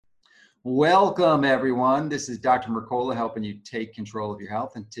Welcome, everyone. This is Dr. Mercola helping you take control of your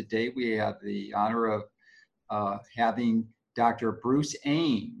health. And today we have the honor of having Dr. Bruce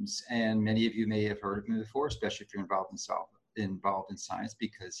Ames. And many of you may have heard of him before, especially if you're involved in science,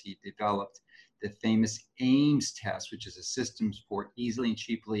 because he developed the famous Ames test, which is a system for easily and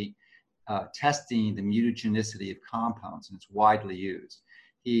cheaply testing the mutagenicity of compounds, and it's widely used.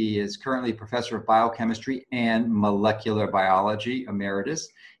 He is currently a professor of biochemistry and molecular biology emeritus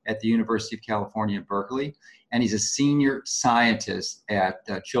at the University of California in Berkeley, and he's a senior scientist at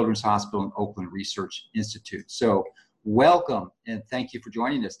Children's Hospital and Oakland Research Institute. So welcome, and thank you for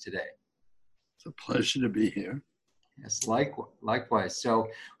joining us today. It's a pleasure to be here. Yes, likewise. So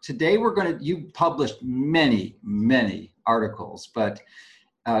today you published many articles, but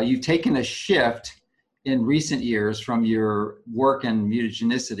you've taken a shift in recent years from your work in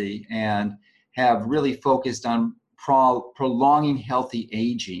mutagenicity and have really focused on prolonging healthy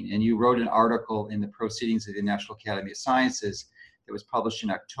aging. And you wrote an article in the Proceedings of the National Academy of Sciences that was published in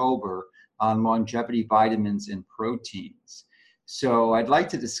October on longevity vitamins and proteins. So I'd like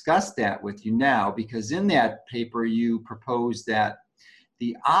to discuss that with you now, because in that paper you proposed that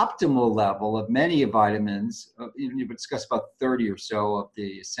the optimal level of many vitamins, you discussed about 30 or so of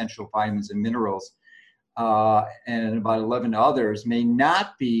the essential vitamins and minerals, and about 11 others, may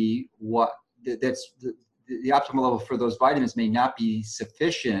not be the optimal level for those vitamins may not be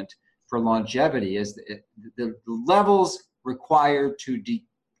sufficient for longevity, as the levels required to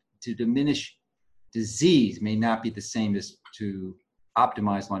diminish disease may not be the same as to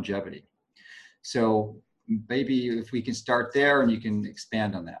optimize longevity. So maybe if we can start there and you can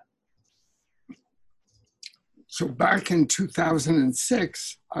expand on that. So back in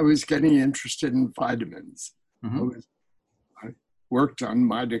 2006, I was getting interested in vitamins. Mm-hmm. I worked on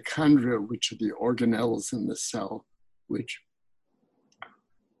mitochondria, which are the organelles in the cell, which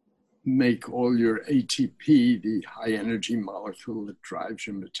make all your ATP, the high energy molecule that drives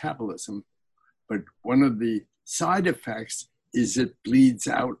your metabolism. But one of the side effects is it bleeds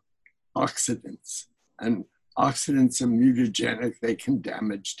out oxidants. And oxidants are mutagenic. They can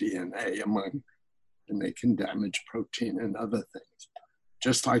damage DNA and they can damage protein and other things.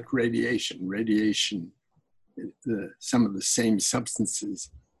 Just like radiation. Some of the same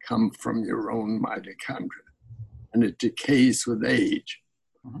substances come from your own mitochondria, and it decays with age.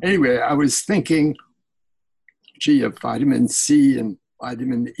 Mm-hmm. Anyway, I was thinking, gee, if vitamin C and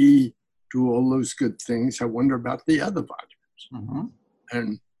vitamin E do all those good things, I wonder about the other vitamins. Mm-hmm.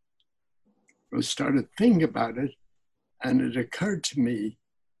 And I started thinking about it, and it occurred to me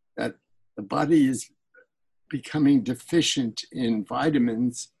that the body is becoming deficient in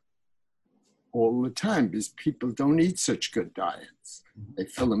vitamins all the time because people don't eat such good diets. They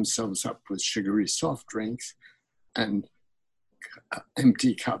fill themselves up with sugary soft drinks and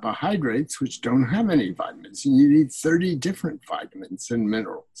empty carbohydrates, which don't have any vitamins. And you need 30 different vitamins and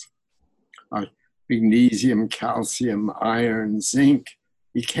minerals. Magnesium, calcium, iron, zinc.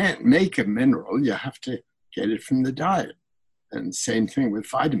 You can't make a mineral. You have to get it from the diet. And same thing with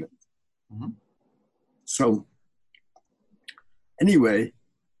vitamins. Mm-hmm. So anyway,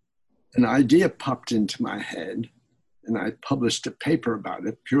 an idea popped into my head, and I published a paper about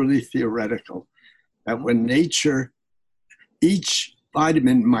it, purely theoretical, that when nature, each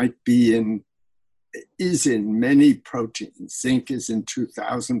vitamin is in many proteins. Zinc is in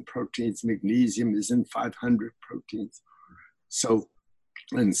 2,000 proteins, magnesium is in 500 proteins. So,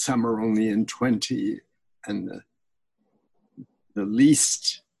 and some are only in 20, and the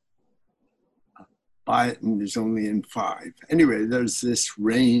least biotin is only in 5. Anyway, there's this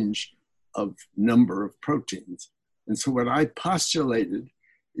range of number of proteins. And so what I postulated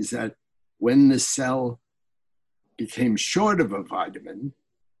is that when the cell became short of a vitamin,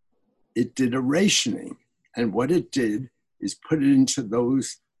 it did a rationing. And what it did is put it into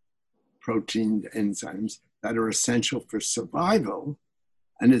those protein enzymes that are essential for survival,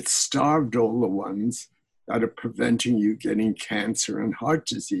 and it starved all the ones that are preventing you getting cancer and heart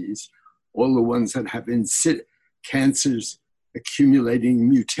disease, all the ones that have cancers accumulating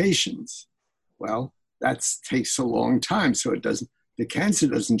mutations. Well, that takes a long time, so the cancer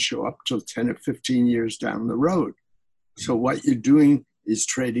doesn't show up till 10 or 15 years down the road. So what you're doing is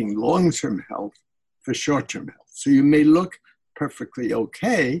trading long-term health for short-term health. So you may look perfectly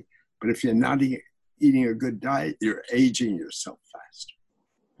okay, but if you're not eating a good diet, you're aging yourself faster.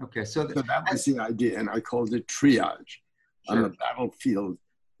 Okay, so that was the idea, and I called it triage. Sure. On the battlefield,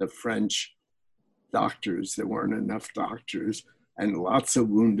 the French doctors, there weren't enough doctors, and lots of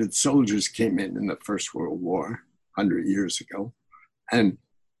wounded soldiers came in the First World War 100 years ago. And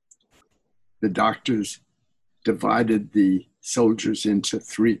the doctors divided the soldiers into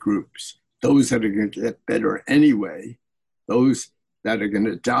three groups: those that are going to get better anyway, those that are going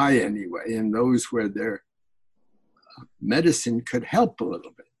to die anyway, and those where their medicine could help a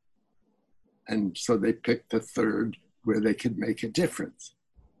little bit. And so they picked the third where they could make a difference.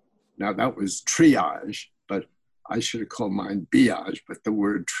 Now that was triage, but I should have called mine biage, but the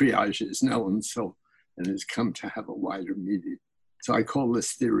word triage is known, so, and has come to have a wider meaning. So I call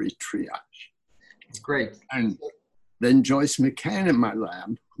this theory triage. It's great. And then Joyce McCann in my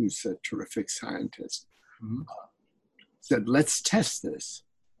lab, who's a terrific scientist, said, let's test this.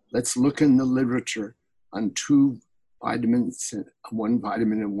 Let's look in the literature on two vitamins, one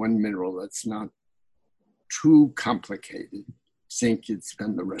vitamin and one mineral that's not too complicated. Think you'd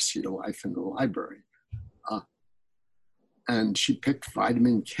spend the rest of your life in the library. And she picked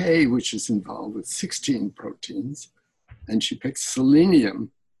vitamin K, which is involved with 16 proteins, and she picked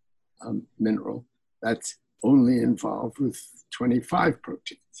selenium mineral that's only involved with 25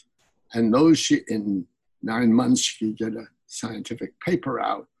 proteins. And those, in 9 months, she could get a scientific paper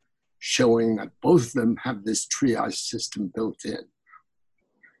out showing that both of them have this triage system built in.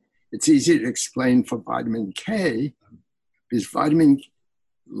 It's easy to explain for vitamin K, because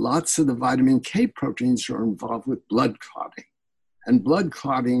lots of the vitamin K proteins are involved with blood clotting. And blood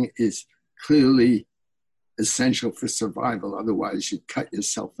clotting is clearly essential for survival. Otherwise, you'd cut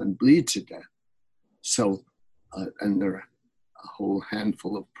yourself and bleed to death. So, and there are a whole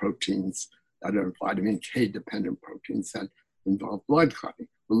handful of proteins that are vitamin K dependent proteins that involve blood clotting.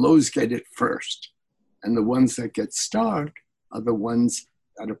 Well, those get it first. And the ones that get starved are the ones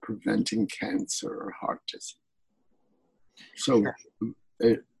that are preventing cancer or heart disease. So,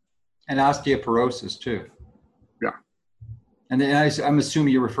 and osteoporosis too. Yeah. And then I'm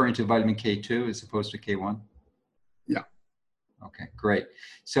assuming you're referring to vitamin K2 as opposed to K1? Yeah. Okay, great.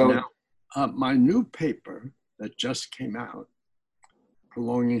 So now, my new paper that just came out,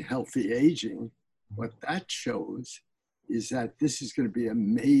 Prolonging Healthy Aging, what that shows is that this is going to be a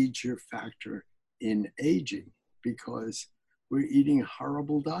major factor in aging because we're eating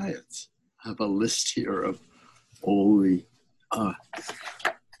horrible diets. I have a list here of all the, I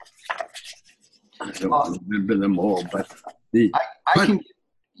don't remember them all, but I can,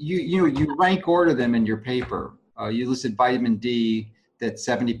 you rank order them in your paper. You listed vitamin D, that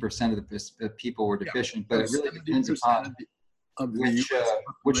 70% of the people were deficient, but it really depends upon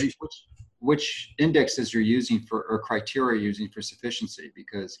which indexes you're using for, or criteria you're using for sufficiency,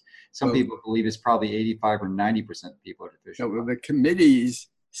 because some people believe it's probably 85 or 90% of people are deficient. Well, the committees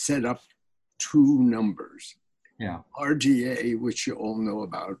set up two numbers. Yeah. RDA, which you all know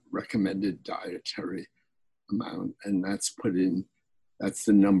about, recommended dietary amount, and that's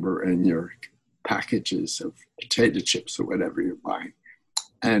the number in your packages of potato chips or whatever you're buying.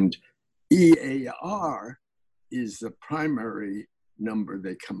 And EAR is the primary number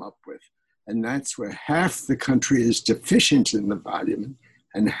they come up with. And that's where half the country is deficient in the vitamin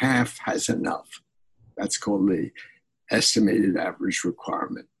and half has enough. That's called the estimated average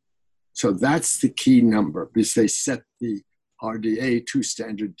requirement. So that's the key number, because they set the RDA 2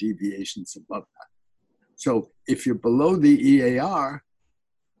 standard deviations above that. So if you're below the EAR,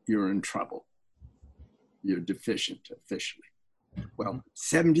 you're in trouble. You're deficient officially. Well,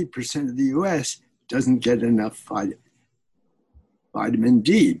 70% of the US doesn't get enough vitamin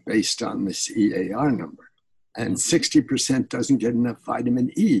D based on this EAR number. And 60% doesn't get enough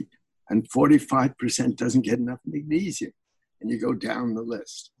vitamin E. And 45% doesn't get enough magnesium. And you go down the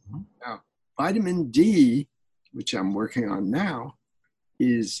list. Now, vitamin D, which I'm working on now,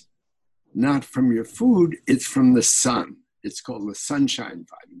 is not from your food, it's from the sun. It's called the sunshine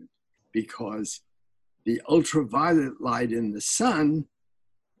vitamin, because the ultraviolet light in the sun,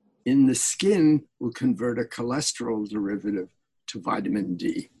 in the skin, will convert a cholesterol derivative to vitamin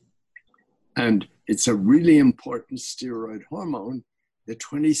D. And it's a really important steroid hormone. The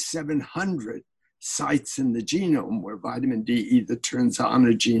 2,700 sites in the genome where vitamin D either turns on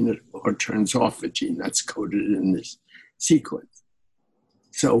a gene or turns off a gene that's coded in this sequence.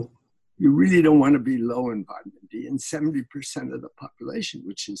 So you really don't want to be low in vitamin D, and 70% of the population,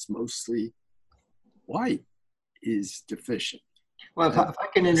 which is mostly white, is deficient. Well, if I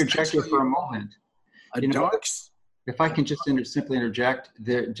can interject here for a moment. If I can just simply interject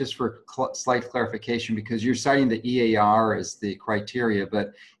there, just for slight clarification, because you're citing the EAR as the criteria,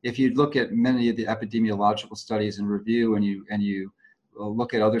 but if you look at many of the epidemiological studies and review, and you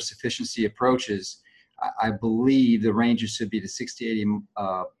look at other sufficiency approaches, I believe the ranges should be to 60 to 80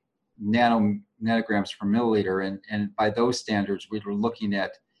 nanograms per milliliter, and by those standards, we were looking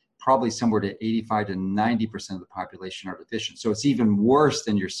at probably somewhere to 85 to 90% of the population are deficient. So it's even worse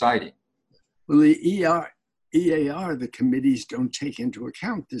than you're citing. Well, the EAR, the committees don't take into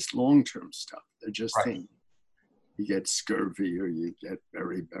account this long-term stuff. They're just Right. thinking you get scurvy or you get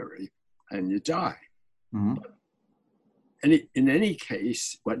beriberi and you die. Mm-hmm. And in any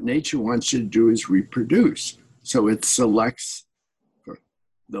case, what nature wants you to do is reproduce. So it selects for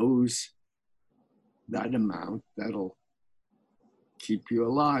that amount that'll keep you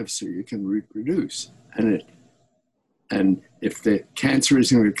alive so you can reproduce. And if the cancer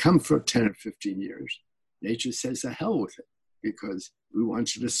isn't going to come for 10 or 15 years, nature says, the hell with it, because we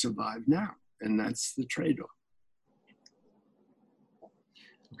want you to survive now. And that's the trade-off.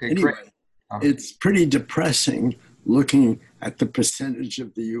 Okay, anyway, great. It's pretty depressing looking at the percentage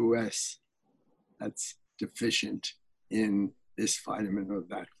of the US that's deficient in this vitamin or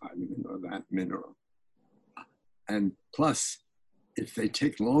that mineral. And plus, if they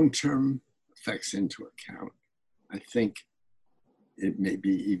take long-term effects into account, I think it may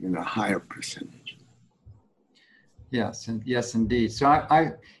be even a higher percentage. Yes, and yes, indeed. So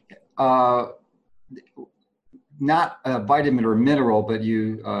I not a vitamin or mineral, but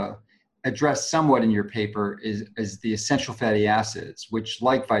you address somewhat in your paper is the essential fatty acids, which,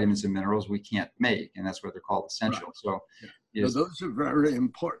 like vitamins and minerals, we can't make, and that's why they're called essential. Right. So, yeah. So those are very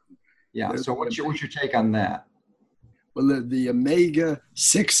important. Yeah. So what's your take on that? Well, the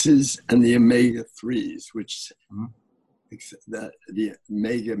omega-6s and the omega-3s, which the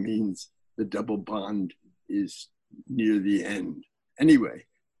omega means the double bond is near the end. Anyway,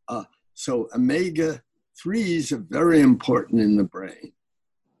 so omega-3s are very important in the brain.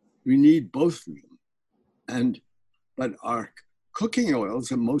 We need both of them. But our cooking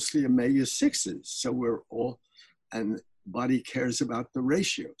oils are mostly omega-6s. So and the body cares about the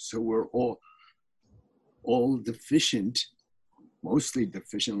ratio. So we're all deficient, mostly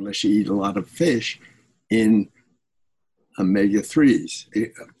deficient unless you eat a lot of fish, in omega-3s.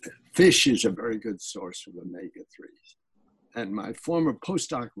 Fish is a very good source of omega-3s. And my former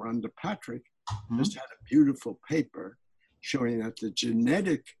postdoc, Rhonda Patrick, just had a beautiful paper showing that the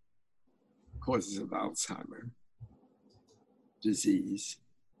genetic causes of Alzheimer's disease,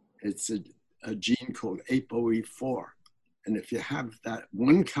 it's a gene called ApoE4. And if you have that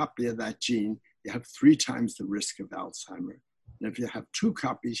one copy of that gene, you have 3 times the risk of Alzheimer's. And if you have 2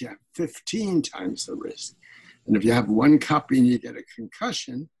 copies, you have 15 times the risk. And if you have 1 copy and you get a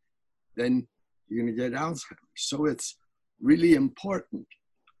concussion, then you're going to get Alzheimer's. So it's really important.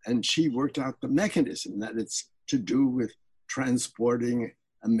 And she worked out the mechanism that it's to do with transporting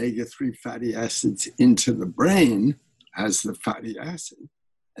omega-3 fatty acids into the brain as the fatty acid.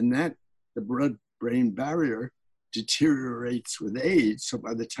 And that the blood-brain barrier deteriorates with age. So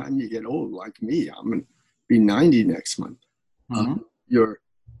by the time you get old, like me, I'm going to be 90 next month.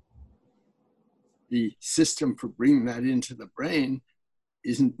 The system for bringing that into the brain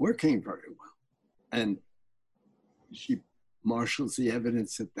isn't working very well. And she marshals the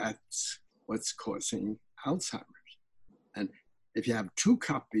evidence that that's what's causing Alzheimer's. And if you have 2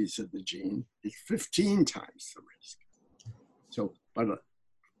 copies of the gene, it's 15 times the risk. So, but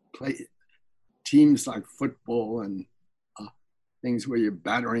teams like football and things where you're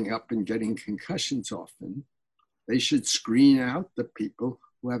battering up and getting concussions often, they should screen out the people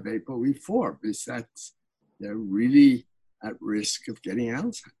who have ApoE4 because they're really at risk of getting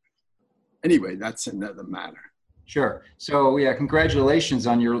Alzheimer's. Anyway, that's another matter. Sure. So yeah, congratulations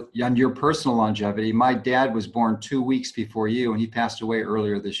on your personal longevity. My dad was born 2 weeks before you, and he passed away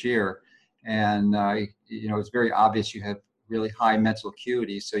earlier this year. And it's very obvious you have really high mental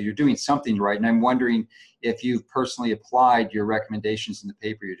acuity. So you're doing something right. And I'm wondering if you've personally applied your recommendations in the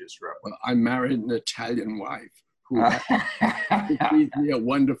paper you just wrote. Well, I married an Italian wife who feeds me a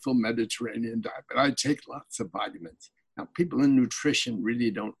wonderful Mediterranean diet, but I take lots of vitamins. Now, people in nutrition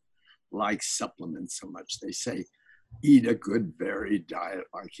really don't like supplements so much. They say, eat a good varied diet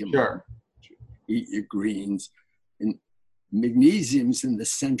like your mom. Eat your greens. And magnesium's in the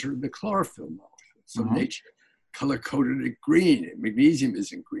center of the chlorophyll molecule. So nature color-coded it green. And magnesium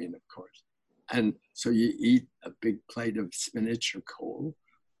isn't green, of course. And so you eat a big plate of spinach or cole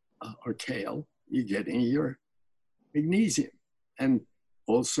or kale, you're getting your magnesium. And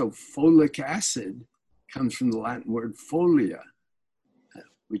also folic acid comes from the Latin word folia,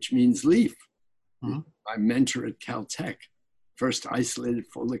 which means leaf. My mentor at Caltech first isolated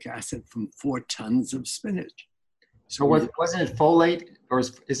folic acid from 4 tons of spinach. So wasn't it folate, or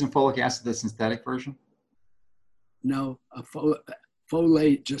isn't folic acid the synthetic version? No,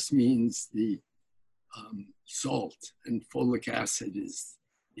 folate just means the salt, and folic acid is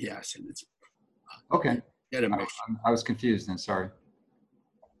the acid. It's okay. Get a mix. I was confused then, sorry.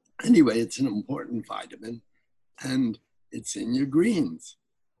 Anyway, it's an important vitamin, and it's in your greens.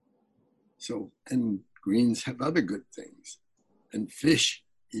 So, and greens have other good things. And fish,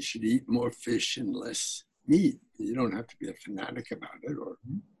 you should eat more fish and less meat. You don't have to be a fanatic about it or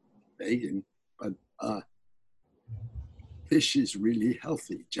vegan, but fish is really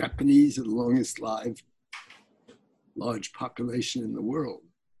healthy. Japanese are the longest lived large population in the world.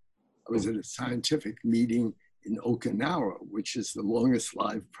 I was at a scientific meeting in Okinawa, which is the longest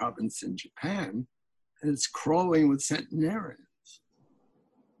lived province in Japan, and it's crawling with centenarians.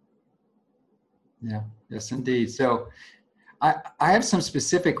 Yeah, yes, indeed. So I have some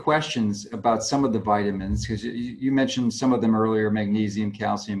specific questions about some of the vitamins, because you mentioned some of them earlier: magnesium,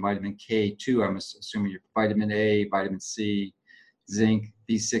 calcium, vitamin K2. I'm assuming you're vitamin A, vitamin C, zinc,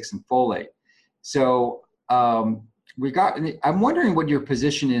 B6, and folate. So I'm wondering what your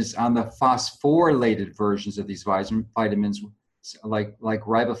position is on the phosphorylated versions of these vitamins, like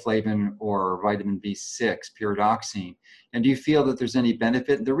riboflavin or vitamin B6, pyridoxine. And do you feel that there's any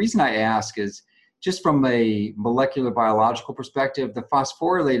benefit? The reason I ask is just from a molecular biological perspective, the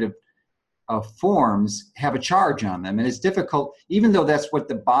phosphorylated forms have a charge on them, and it's difficult, even though that's what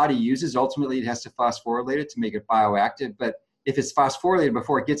the body uses. Ultimately, it has to phosphorylate it to make it bioactive. But if it's phosphorylated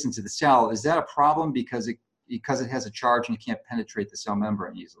before it gets into the cell, is that a problem because it has a charge and it can't penetrate the cell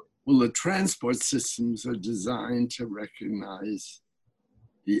membrane easily? Well, the transport systems are designed to recognize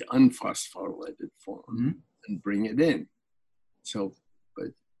the unphosphorylated form and bring it in. So, but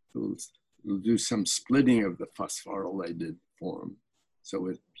we'll do some splitting of the phosphorylated form, so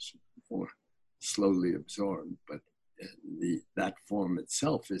it's more slowly absorbed, but that form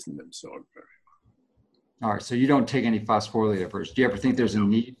itself isn't absorbed very well. All right, so you don't take any phosphorylated versions. Do you ever think there's a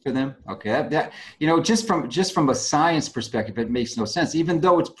need for them? Okay, that just from a science perspective, it makes no sense, even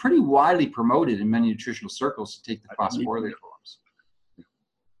though it's pretty widely promoted in many nutritional circles to take the phosphorylated forms.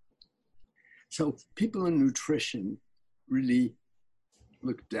 So people in nutrition really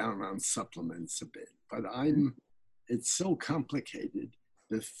look down on supplements a bit, but it's so complicated,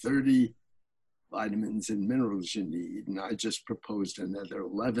 the 30 vitamins and minerals you need, and I just proposed another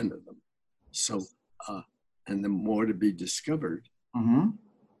 11 of them. So, and the more to be discovered.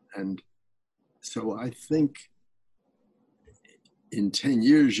 And so I think in 10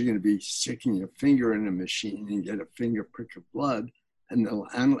 years, you're going to be sticking your finger in a machine and get a finger prick of blood, and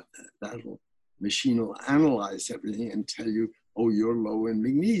that machine will analyze everything and tell you, oh, you're low in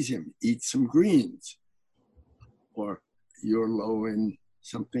magnesium, eat some greens. Or you're low in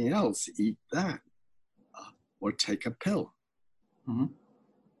something else, eat that. Or take a pill. Anyway,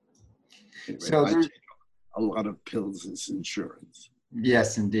 so I take a lot of pills as insurance.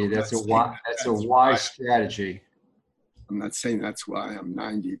 Yes, indeed. That's a wise strategy. I'm not saying that's why I'm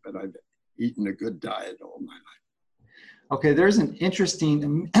 90, but I've eaten a good diet all my life. Okay, there's an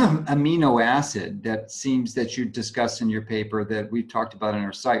interesting amino acid that you discuss in your paper that we've talked about on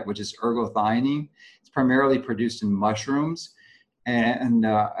our site, which is ergothioneine. It's primarily produced in mushrooms. And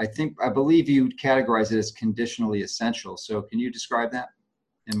I believe you categorize it as conditionally essential. So can you describe that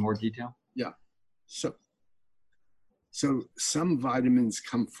in more detail? Yeah. So some vitamins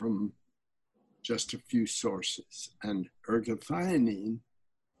come from just a few sources, and ergothioneine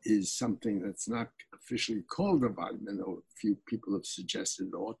is something that's not officially called a vitamin, though a few people have suggested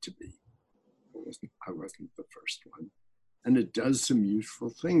it ought to be. I wasn't the first one. And it does some useful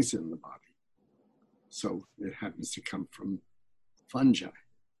things in the body. So it happens to come from fungi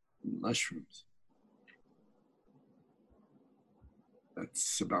and mushrooms.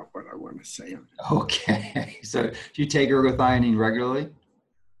 That's about what I want to say on it. Okay. So do you take ergothioneine regularly?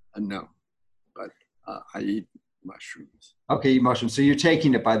 No, but I eat mushrooms. Okay, mushrooms. So you're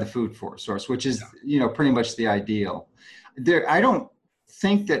taking it by the food source, which is, pretty much the ideal. I don't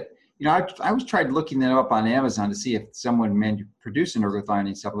think that, I was tried looking that up on Amazon to see if someone produced an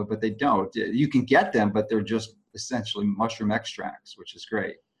ergothioneine supplement, but they don't. You can get them, but they're just essentially mushroom extracts, which is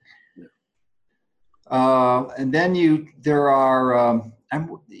great. Yeah. And then you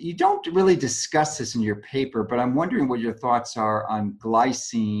don't really discuss this in your paper, but I'm wondering what your thoughts are on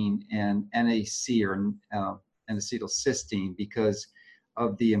glycine and NAC or N-acetylcysteine, because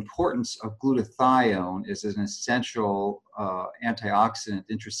of the importance of glutathione as an essential antioxidant,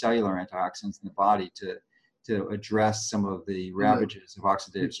 intracellular antioxidants in the body to address some of the ravages of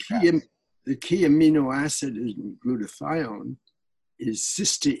oxidative stress. The key amino acid in glutathione is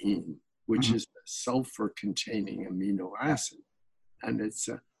cysteine, which is a sulfur-containing amino acid. And it's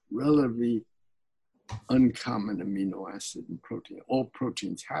a relatively uncommon amino acid in protein. All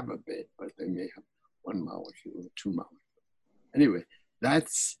proteins have a bit, but they may have one molecule or two molecules. Anyway,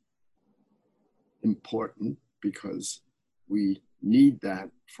 that's important because we need that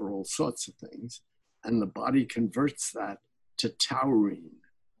for all sorts of things. And the body converts that to taurine.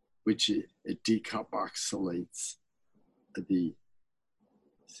 which it decarboxylates the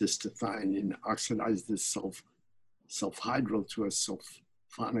cystathionine, oxidizes the sulfhydryl to a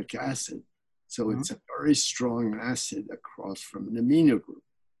sulfonic acid. So Mhm. it's a very strong acid across from an amino group.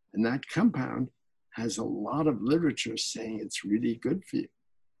 And that compound has a lot of literature saying it's really good for you.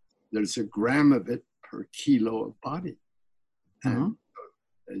 There's a gram of it per kilo of body. And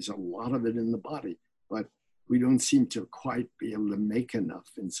there's a lot of it in the body, but we don't seem to quite be able to make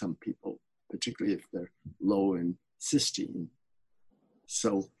enough in some people, particularly if they're low in cysteine.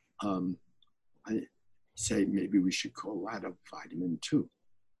 So I say maybe we should call that a vitamin 2.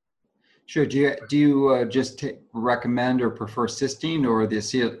 Sure. Do you just recommend or prefer cysteine or the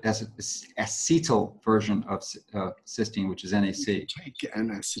acetyl version of cysteine, which is NAC? Take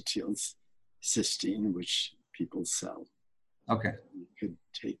N-acetylcysteine, which people sell. Okay. You could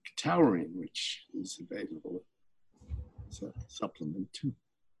take taurine, which is available as a supplement too.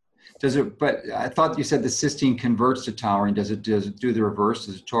 Does it? But I thought you said the cysteine converts to taurine. Does it do the reverse?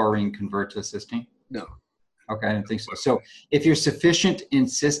 Does taurine convert to cysteine? No. Okay, I didn't think so. So if you're sufficient in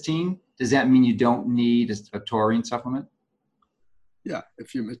cysteine, does that mean you don't need a taurine supplement? Yeah,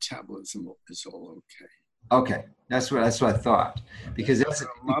 if your metabolism is all okay. Okay, that's what I thought, because you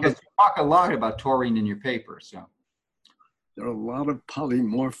talk a lot about taurine in your paper. So there are a lot of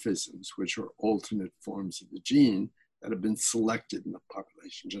polymorphisms, which are alternate forms of the gene that have been selected in the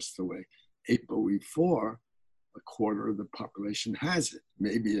population, just the way ApoE4, a quarter of the population has it.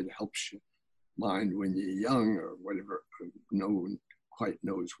 Maybe it helps you mind when you're young or whatever, no one quite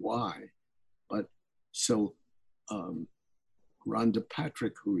knows why. But so Rhonda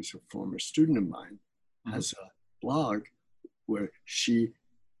Patrick, who is a former student of mine, has a blog where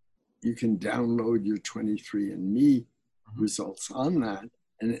you can download your 23andMe results on that,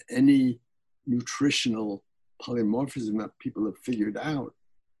 and any nutritional polymorphism that people have figured out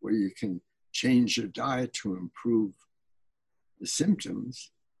where you can change your diet to improve the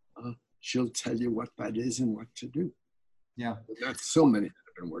symptoms, she'll tell you what that is and what to do. Yeah. That's so many that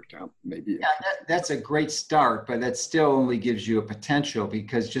have been worked out. Maybe. Yeah, that's a great start, but that still only gives you a potential,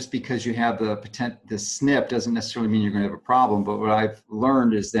 because just because you have the SNP doesn't necessarily mean you're going to have a problem. But what I've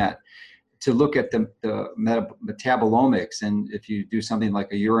learned is that to look at the metabolomics, and if you do something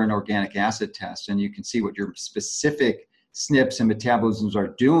like a urine organic acid test, and you can see what your specific SNPs and metabolisms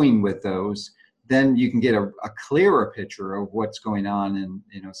are doing with those, then you can get a clearer picture of what's going on, and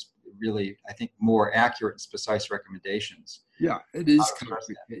really, I think, more accurate and precise recommendations. Yeah, it is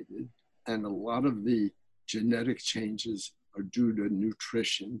complicated, and a lot of the genetic changes are due to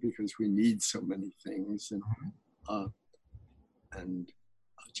nutrition, because we need so many things, and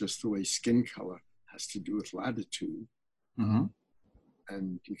just the way skin color has to do with latitude.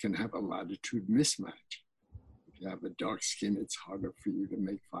 And you can have a latitude mismatch. If you have a dark skin, it's harder for you to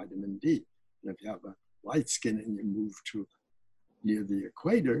make vitamin D. And if you have a light skin and you move to near the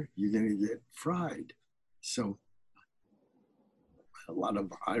equator, you're going to get fried. So a lot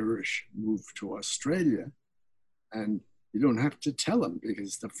of Irish move to Australia, and you don't have to tell them,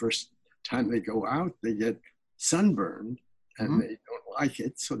 because the first time they go out, they get sunburned and they don't like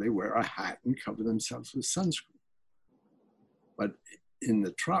it. So they wear a hat and cover themselves with sunscreen. But in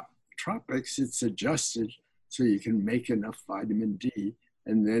the tropics, it's adjusted so you can make enough vitamin D,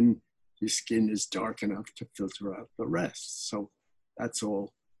 and then your skin is dark enough to filter out the rest. So that's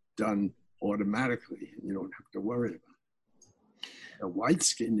all done automatically, and you don't have to worry about it. The white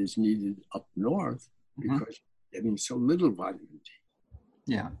skin is needed up north because you're getting so little vitamin D.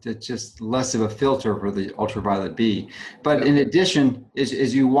 Yeah, it's just less of a filter for the ultraviolet B. But in addition,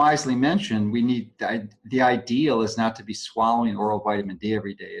 as you wisely mentioned, we need the ideal is not to be swallowing oral vitamin D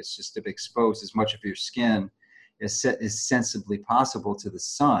every day. It's just to expose as much of your skin as sensibly possible to the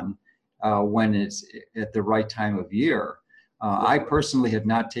sun when it's at the right time of year. I personally have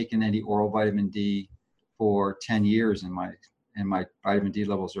not taken any oral vitamin D for 10 years, and my vitamin D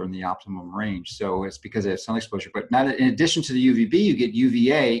levels are in the optimum range. So it's because I have sun exposure. But not in addition to the UVB, you get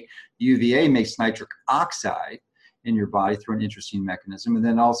UVA. UVA makes nitric oxide in your body through an interesting mechanism. And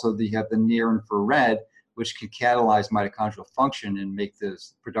then also you have the near infrared, which can catalyze mitochondrial function and make the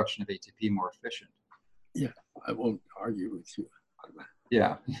production of ATP more efficient. Yeah, I won't argue with you on that.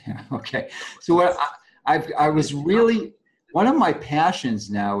 Yeah, okay. So what I was really, one of my passions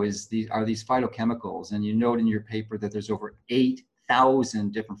now are these phytochemicals, and you note in your paper that there's over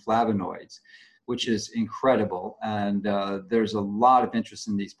 8,000 different flavonoids, which is incredible. And there's a lot of interest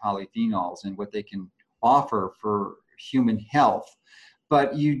in these polyphenols and what they can offer for human health.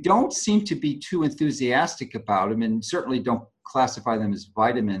 But you don't seem to be too enthusiastic about them, and certainly don't classify them as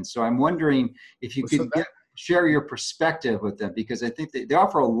vitamins. So I'm wondering if you could share your perspective with them, because I think they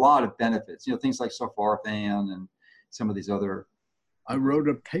offer a lot of benefits, things like sulforaphane and some of these other. I wrote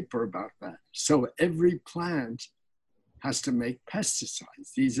a paper about that. So every plant has to make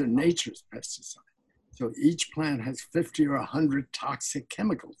pesticides. These are nature's pesticides. So each plant has 50 or 100 toxic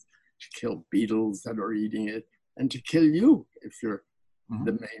chemicals to kill beetles that are eating it and to kill you if you're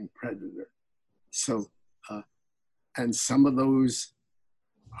the main predator. So, and some of those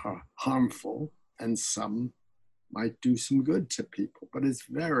are harmful and some might do some good to people, but it's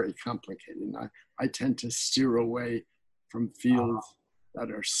very complicated. And I tend to steer away from fields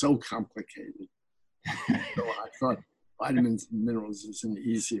that are so complicated. So I thought vitamins and minerals is an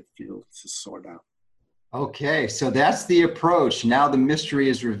easier field to sort out. Okay, so that's the approach. Now the mystery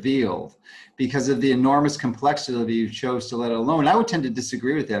is revealed because of the enormous complexity that you chose to let it alone. I would tend to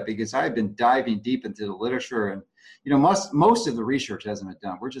disagree with that, because I've been diving deep into the literature, and most of the research hasn't been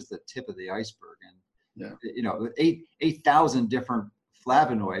done. We're just the tip of the iceberg, and 8,000 different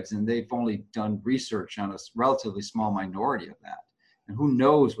flavonoids, and they've only done research on a relatively small minority of that. And who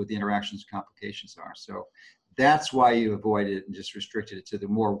knows what the interactions and complications are. So that's why you avoided it and just restricted it to the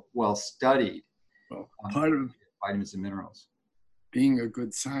more well-studied part of vitamins and minerals. Being a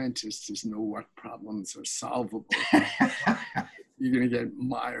good scientist is know what problems are solvable. You're going to get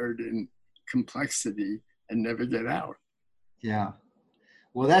mired in complexity and never get out. Yeah.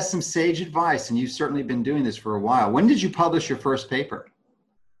 Well, that's some sage advice, and you've certainly been doing this for a while. When did you publish your first paper?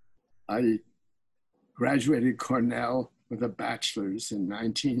 I graduated Cornell with a bachelor's in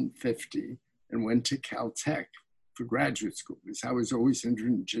 1950 and went to Caltech for graduate school, because I was always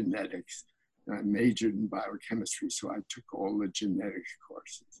interested in genetics. And I majored in biochemistry, so I took all the genetics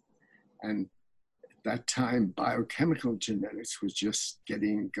courses. And at that time, biochemical genetics was just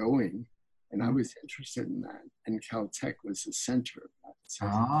getting going, and I was interested in that. And Caltech was the center of that. So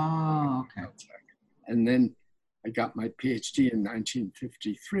okay. Caltech. And then I got my PhD in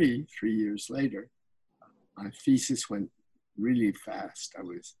 1953, 3 years later. My thesis went really fast. I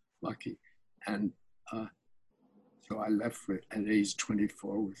was lucky. And so I left at age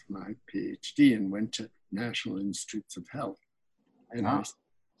 24 with my PhD and went to National Institutes of Health. And I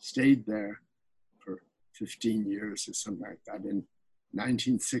stayed there for 15 years or something like that. In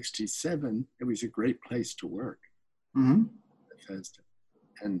 1967, it was a great place to work, Bethesda.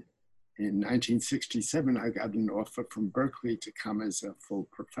 And in 1967, I got an offer from Berkeley to come as a full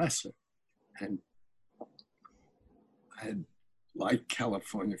professor. And I had liked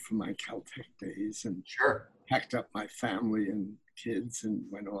California from my Caltech days, and packed up my family and kids and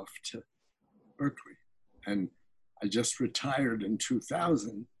went off to Berkeley. And I just retired in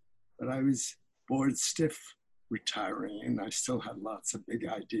 2000, but I was bored stiff retiring, and I still had lots of big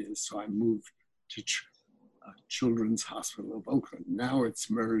ideas. So I moved to Children's Hospital of Oakland. Now it's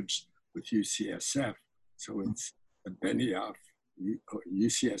merged with UCSF. So it's the Benioff,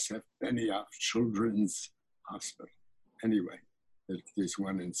 UCSF Benioff Children's Hospital. Anyway, there's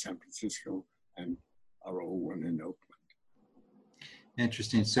one in San Francisco and our old one in Oakland.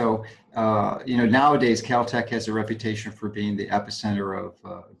 Interesting. So, nowadays Caltech has a reputation for being the epicenter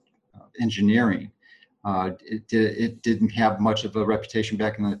of engineering. It didn't have much of a reputation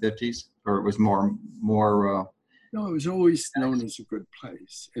back in the 50s, or it was more. No, it was always known as a good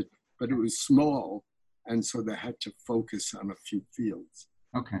place, but it was small, and so they had to focus on a few fields.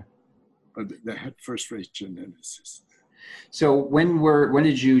 Okay. But they had first-rate geneticists. So when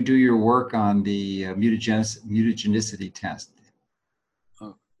did you do your work on the mutagenicity test?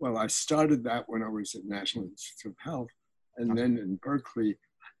 Well, I started that when I was at National Institutes of Health, and then in Berkeley,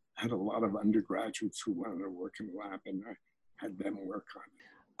 I had a lot of undergraduates who wanted to work in the lab, and I had them work on it.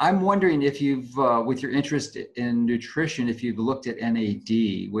 I'm wondering if you've, with your interest in nutrition, if you've looked at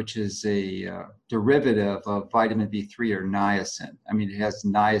NAD, which is a derivative of vitamin B3 or niacin. I mean, it has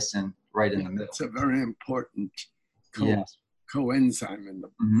niacin right in the middle. It's a very important coenzyme in the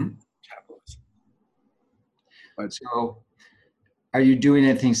metabolism. But so, are you doing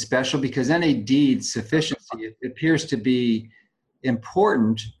anything special? Because NAD sufficiency appears to be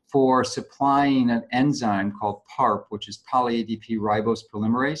important for supplying an enzyme called PARP, which is poly-ADP ribose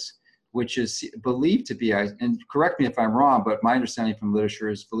polymerase, which is believed to be, and correct me if I'm wrong, but my understanding from literature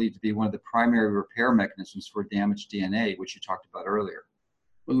is believed to be one of the primary repair mechanisms for damaged DNA, which you talked about earlier.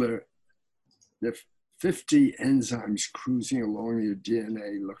 Well, there are 50 enzymes cruising along your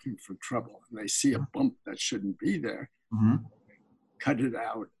DNA looking for trouble, and they see a bump that shouldn't be there, cut it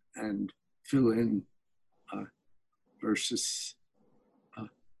out and fill in versus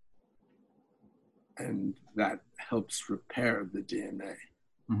and that helps repair the DNA.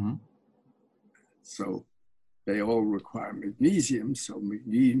 So they all require magnesium. So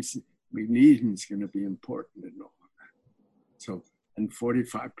magnesium is going to be important in all of that. So, and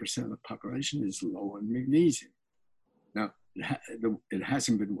 45% of the population is low on magnesium. Now, it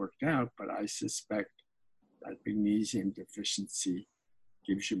hasn't been worked out, but I suspect that magnesium deficiency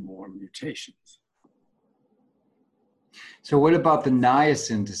gives you more mutations. So what about the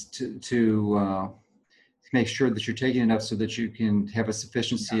niacin to make sure that you're taking enough so that you can have a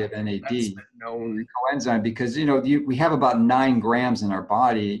sufficiency of NAD, That's known coenzyme? Because we have about 9 grams in our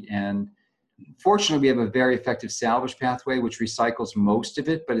body, and fortunately we have a very effective salvage pathway which recycles most of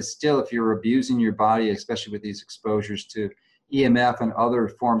it. But it's still, if you're abusing your body, especially with these exposures to EMF and other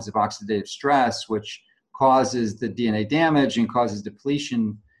forms of oxidative stress, which causes the DNA damage and causes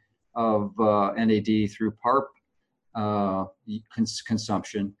depletion of NAD through PARP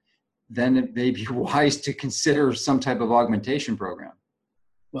consumption, then it may be wise to consider some type of augmentation program.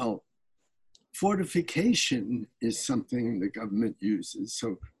 Well, fortification is something the government uses.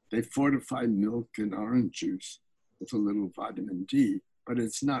 So they fortify milk and orange juice with a little vitamin D, but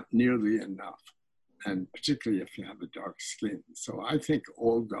it's not nearly enough. And particularly if you have a dark skin. So I think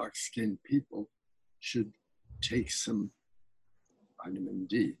all dark skinned people should take some vitamin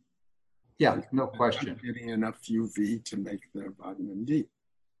D. Yeah, no question. Getting enough UV to make their vitamin D.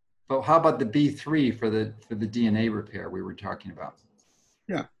 But how about the B3 for the DNA repair we were talking about?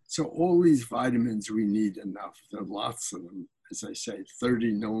 Yeah, so all these vitamins we need enough. There are lots of them, as I say,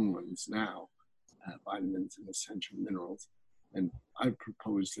 30 known ones now, vitamins and essential minerals. And I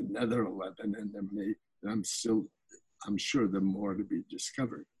proposed another 11, and I'm sure there are more to be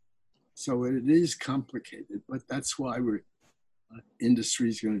discovered. So it is complicated, but that's why industry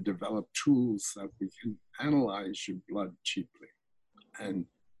is going to develop tools that we can analyze your blood cheaply and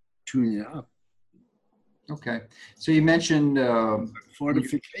tune you up. Okay. So you mentioned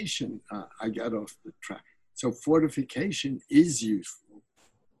fortification. I got off the track. So fortification is useful,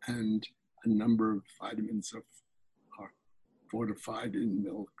 and a number of vitamins are fortified in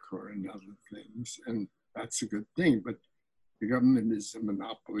milk or in other things, and that's a good thing. But the government is a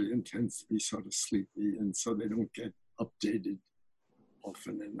monopoly and tends to be sort of sleepy, and so they don't get updated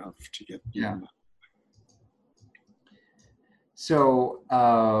often enough to get them. So,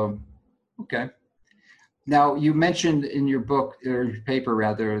 okay. Now, you mentioned in your book, or your paper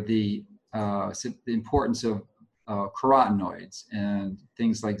rather, the importance of carotenoids and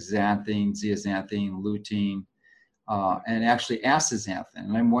things like xanthine, zeaxanthine, lutein, and actually astaxanthin.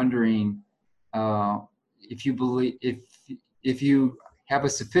 And I'm wondering if you have a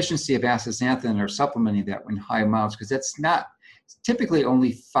sufficiency of astaxanthin or supplementing that in high amounts, because that's not typically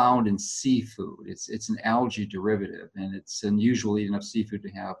only found in seafood. It's an algae derivative, and it's unusual eating enough seafood to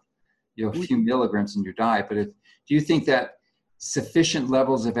have a few milligrams in your diet. But do you think that sufficient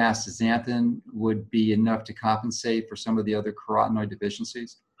levels of astaxanthin would be enough to compensate for some of the other carotenoid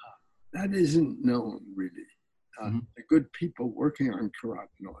deficiencies? That isn't known, really. The good people working on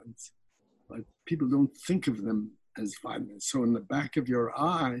carotenoids, but people don't think of them as vitamins. So in the back of your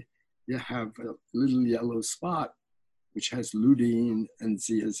eye, you have a little yellow spot, which has lutein and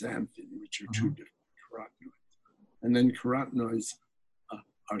zeaxanthin, which are two different carotenoids. And then carotenoids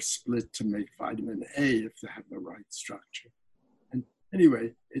are split to make vitamin A if they have the right structure. And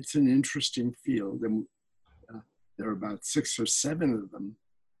anyway, it's an interesting field. And there are about 6 or 7 of them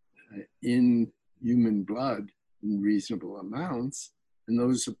in human blood in reasonable amounts. And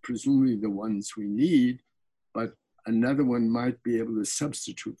those are presumably the ones we need, but another one might be able to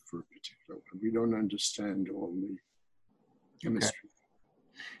substitute for a particular one. We don't understand all the chemistry.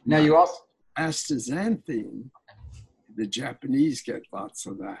 Okay. Now you also... Astaxanthin, the Japanese get lots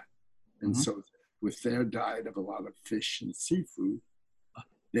of that. And so with their diet of a lot of fish and seafood,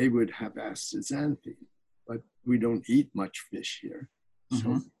 they would have astaxanthin. But we don't eat much fish here.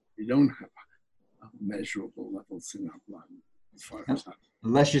 So we don't have measurable levels in our blood as far as that.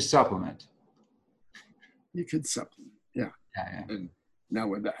 Unless you supplement. You could supplement, yeah. And now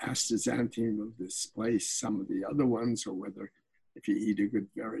whether astaxanthin will displace some of the other ones, or whether if you eat a good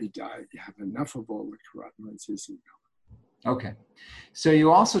varied diet, you have enough of all the carotenoids isn't known. Okay. So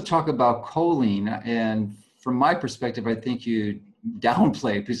you also talk about choline, and from my perspective, I think you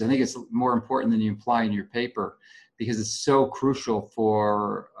downplay it because I think it's more important than you imply in your paper, because it's so crucial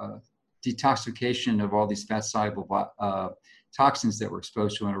for detoxification of all these fat-soluble toxins that we're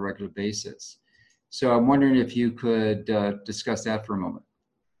exposed to on a regular basis. So I'm wondering if you could discuss that for a moment.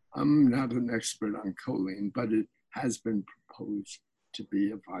 I'm not an expert on choline, but it has been proposed to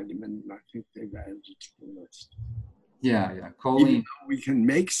be a vitamin, and I think they've added it to the list. Yeah. Choline. Even though we can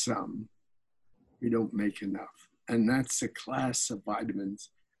make some, we don't make enough. And that's a class of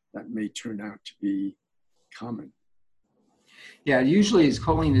vitamins that may turn out to be common. Yeah, usually is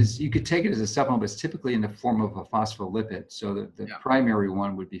choline is, you could take it as a supplement, but it's typically in the form of a phospholipid. So the Yeah. primary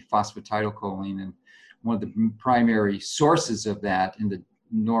one would be phosphatidylcholine, and one of the primary sources of that in the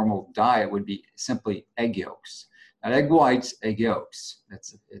normal diet would be simply egg yolks. Not egg whites, egg yolks.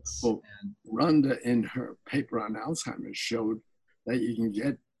 Well, Rhonda in her paper on Alzheimer's showed that you can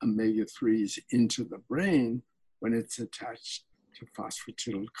get omega-3s into the brain when it's attached to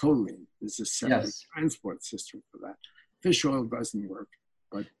phosphatidylcholine. There's a separate transport system for that. Fish oil doesn't work,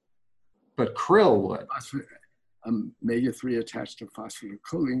 but krill would. Omega-3 attached to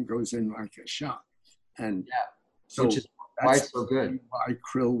phosphatidylcholine goes in like a shot. And so which is why it's so good. Why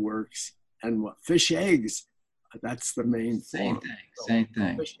krill works, and what fish eggs, that's the main Same form. thing, same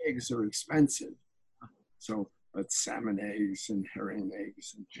thing. Fish eggs are expensive. So, but salmon eggs and herring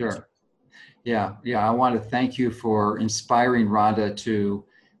eggs. And sure. Yeah. I want to thank you for inspiring Rhonda to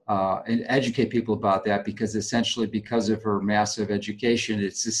and educate people about that, because essentially, because of her massive education,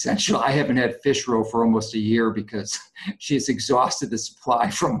 it's essential. I haven't had fish roe for almost a year because she's exhausted the supply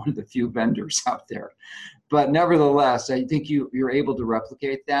from one of the few vendors out there. But nevertheless, I think you're able to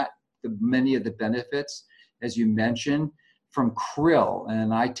replicate that, many of the benefits, as you mentioned, from krill.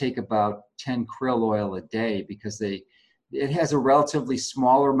 And I take about 10 krill oil a day because it has a relatively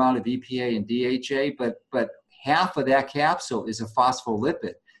smaller amount of EPA and DHA, but half of that capsule is a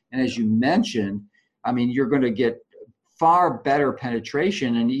phospholipid. And as you mentioned, I mean, you're going to get far better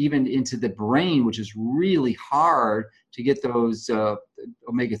penetration and even into the brain, which is really hard to get those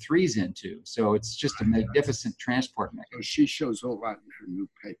omega-3s into. So it's just a magnificent transport mechanism. So she shows all that in her new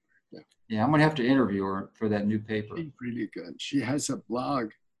paper. Yeah, I'm going to have to interview her for that new paper. She's really good. She has a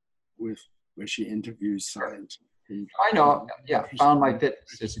blog where she interviews science. I know. Yeah, Found My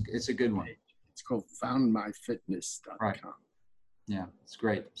Fitness. It's a good one. It's called foundmyfitness.com. Right. Yeah, it's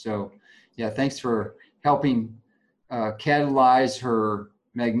great. So, yeah, thanks for helping catalyze her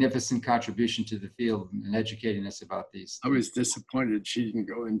magnificent contribution to the field and educating us about these. I was disappointed she didn't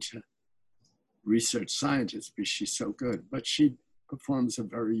go into research scientist because she's so good, but she performs a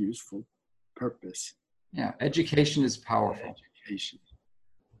very useful purpose. Yeah, education is powerful. Education.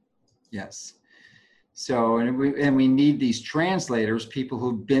 Yes. So, and we need these translators, people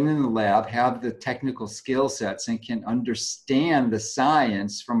who've been in the lab, have the technical skill sets, and can understand the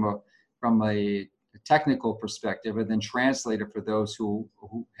science from a technical perspective, and then translate it for those who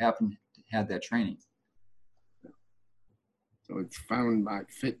haven't had that training. So it's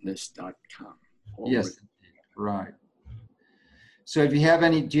foundmyfitness.com. Yes, right. So do you have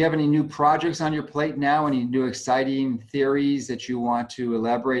any new projects on your plate now? Any new exciting theories that you want to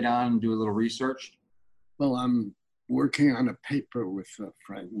elaborate on and do a little research? Well, I'm working on a paper with a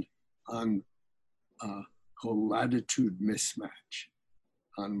friend on called latitude mismatch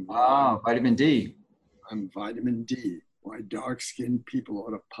on vitamin D. On vitamin D. Why dark-skinned people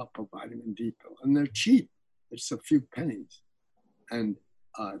ought to pop a vitamin D pill, and they're cheap. It's a few pennies, and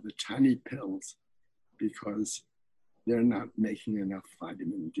the tiny pills, because they're not making enough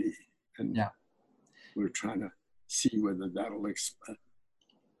vitamin D, and we're trying to see whether that'll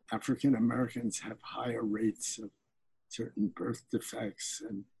African Americans have higher rates of certain birth defects,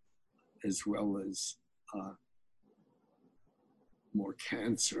 and as well as more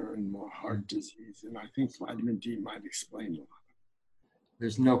cancer and more heart disease. And I think vitamin D might explain a lot.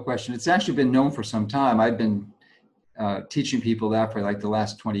 There's no question. It's actually been known for some time. I've been teaching people that for like the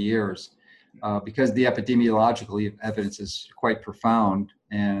last 20 years because the epidemiological evidence is quite profound.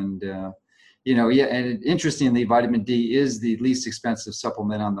 And and interestingly, vitamin D is the least expensive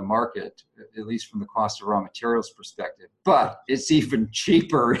supplement on the market, at least from the cost of raw materials perspective. But it's even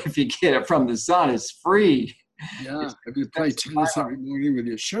cheaper if you get it from the sun. It's free. Yeah, if you play tennis every morning with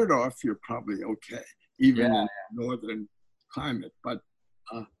your shirt off, you're probably okay, even in northern climate. But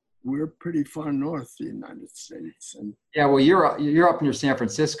we're pretty far north, the United States. And well, you're up near San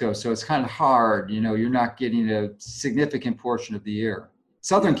Francisco, so it's kind of hard. You're not getting a significant portion of the year.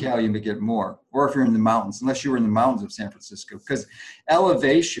 Southern Cal, you may get more, or if you're in the mountains, unless you were in the mountains of San Francisco, because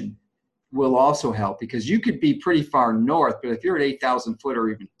elevation will also help, because you could be pretty far north, but if you're at 8,000 foot or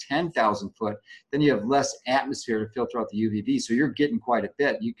even 10,000 foot, then you have less atmosphere to filter out the UVB. So you're getting quite a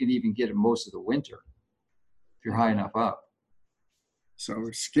bit. You can even get it most of the winter if you're high enough up. So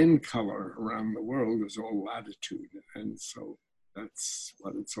skin color around the world is all latitude. And so that's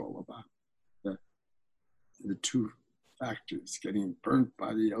what it's all about. The two factors, getting burnt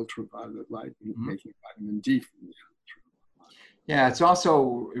by the ultraviolet light and making vitamin D from the ultraviolet. Yeah, it's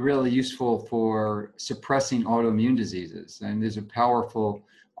also really useful for suppressing autoimmune diseases. And there's a powerful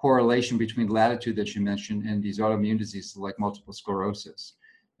correlation between latitude that you mentioned and these autoimmune diseases like multiple sclerosis.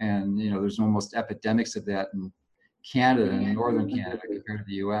 And, there's almost epidemics of that Canada and northern Canada compared to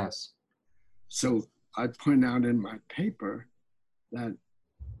the US. So I point out in my paper that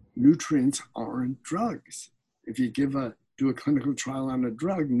nutrients aren't drugs. If you do a clinical trial on a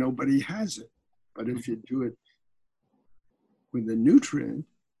drug, nobody has it. But if you do it with a nutrient,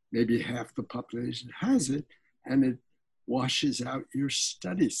 maybe half the population has it, and it washes out your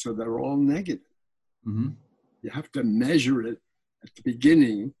study. So they're all negative. Mm-hmm. You have to measure it at the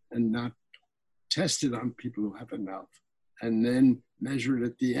beginning and not test it on people who have enough, and then measure it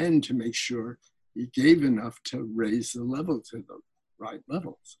at the end to make sure you gave enough to raise the level to the right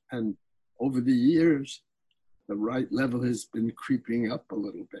levels. And over the years, the right level has been creeping up a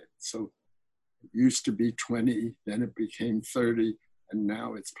little bit. So it used to be 20, then it became 30, and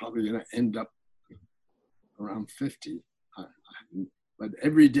now it's probably going to end up around 50. But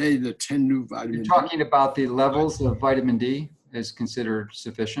every day, the 10 new vitamin You're talking about the levels of vitamin D is considered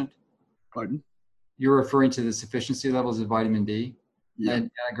sufficient? Pardon? You're referring to the sufficiency levels of vitamin D? Yeah.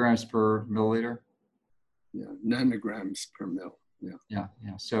 Nanograms per milliliter? Yeah, nanograms per mil. Yeah.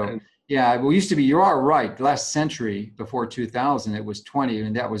 So, it used to be, you are right, the last century before 2000, it was 20,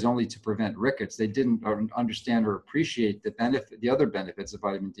 and that was only to prevent rickets. They didn't understand or appreciate the other benefits of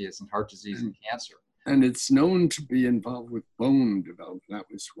vitamin D, as in heart disease and cancer. And it's known to be involved with bone development. That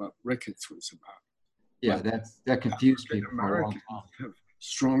was what rickets was about. Yeah, that confused people for a long Americans time. have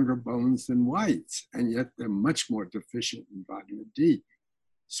stronger bones than whites, and yet they're much more deficient in vitamin D.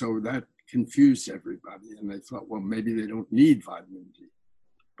 So that confused everybody, and they thought, well, maybe they don't need vitamin D.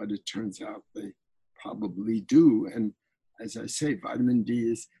 But it turns out they probably do. And as I say, vitamin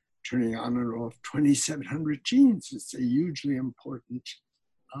D is turning on and off 2,700 genes. It's a hugely important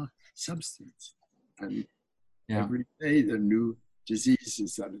substance. And every day there are new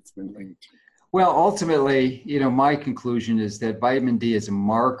diseases that it's been linked to. Well, ultimately, my conclusion is that vitamin D is a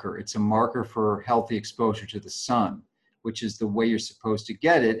marker. It's a marker for healthy exposure to the sun, which is the way you're supposed to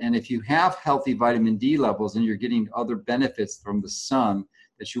get it. And if you have healthy vitamin D levels and you're getting other benefits from the sun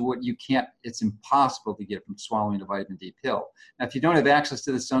that it's impossible to get from swallowing a vitamin D pill. Now, if you don't have access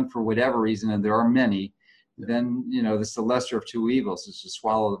to the sun for whatever reason, and there are many, then, this is the lesser of two evils, is to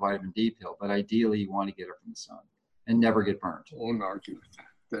swallow the vitamin D pill. But ideally, you want to get it from the sun and never get burned. I won't argue with that.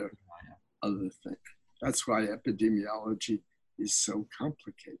 There are other things. That's why epidemiology is so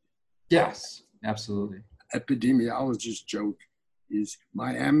complicated. Yes, absolutely. Epidemiologists' joke is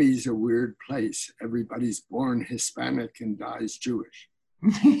Miami's a weird place. Everybody's born Hispanic and dies Jewish.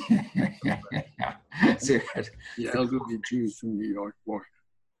 The elderly Jews from New York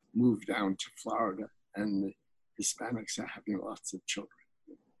moved down to Florida, and the Hispanics are having lots of children.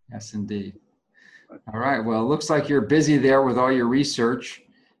 Yes, indeed. All right. Well, it looks like you're busy there with all your research.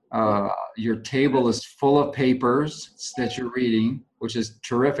 Your table is full of papers that you're reading, which is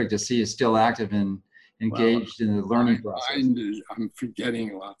terrific to see you still active and engaged in the learning process. I'm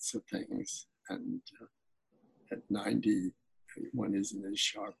forgetting lots of things, and at 90, one isn't as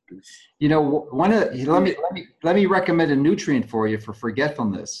sharp as. Let me recommend a nutrient for you for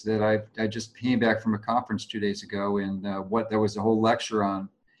forgetfulness that I just came back from a conference 2 days ago, and there was a whole lecture on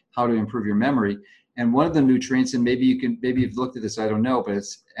how to improve your memory. And one of the nutrients, and maybe you've looked at this, I don't know, but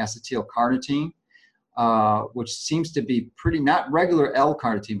it's acetyl-carnitine, which seems to be not regular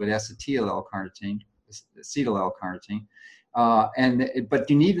L-carnitine, but acetyl L-carnitine. But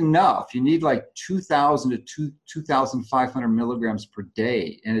you need enough. You need like 2,000 to 2,500 milligrams per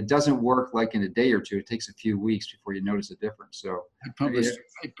day, and it doesn't work like in a day or two. It takes a few weeks before you notice a difference. So I published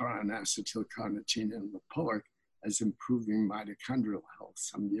a paper on acetyl-carnitine in Lipoic as improving mitochondrial health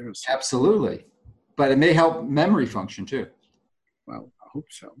some years ago. Absolutely, but it may help memory function too. Well, I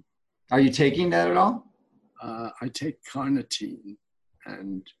hope so. Are you taking that at all? I take carnitine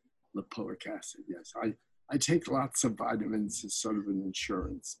and lipoic acid. Yes, I take lots of vitamins as sort of an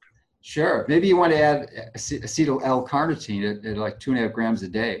insurance. Sure. Maybe you want to add acetyl L-carnitine at like 2.5 grams a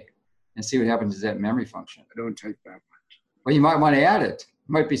day and see what happens to that memory function. I don't take that much. Well, you might want to add it.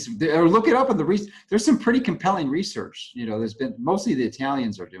 Might be or look it up in there's some pretty compelling research. There's been, mostly the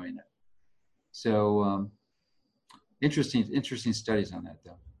Italians are doing it. So interesting studies on that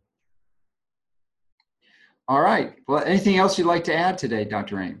though. All right. Well, anything else you'd like to add today,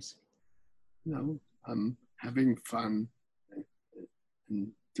 Dr. Ames? No, I'm having fun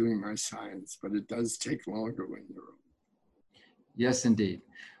in doing my science, but it does take longer when you're old. Yes, indeed.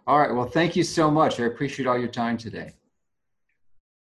 All right. Well, thank you so much. I appreciate all your time today.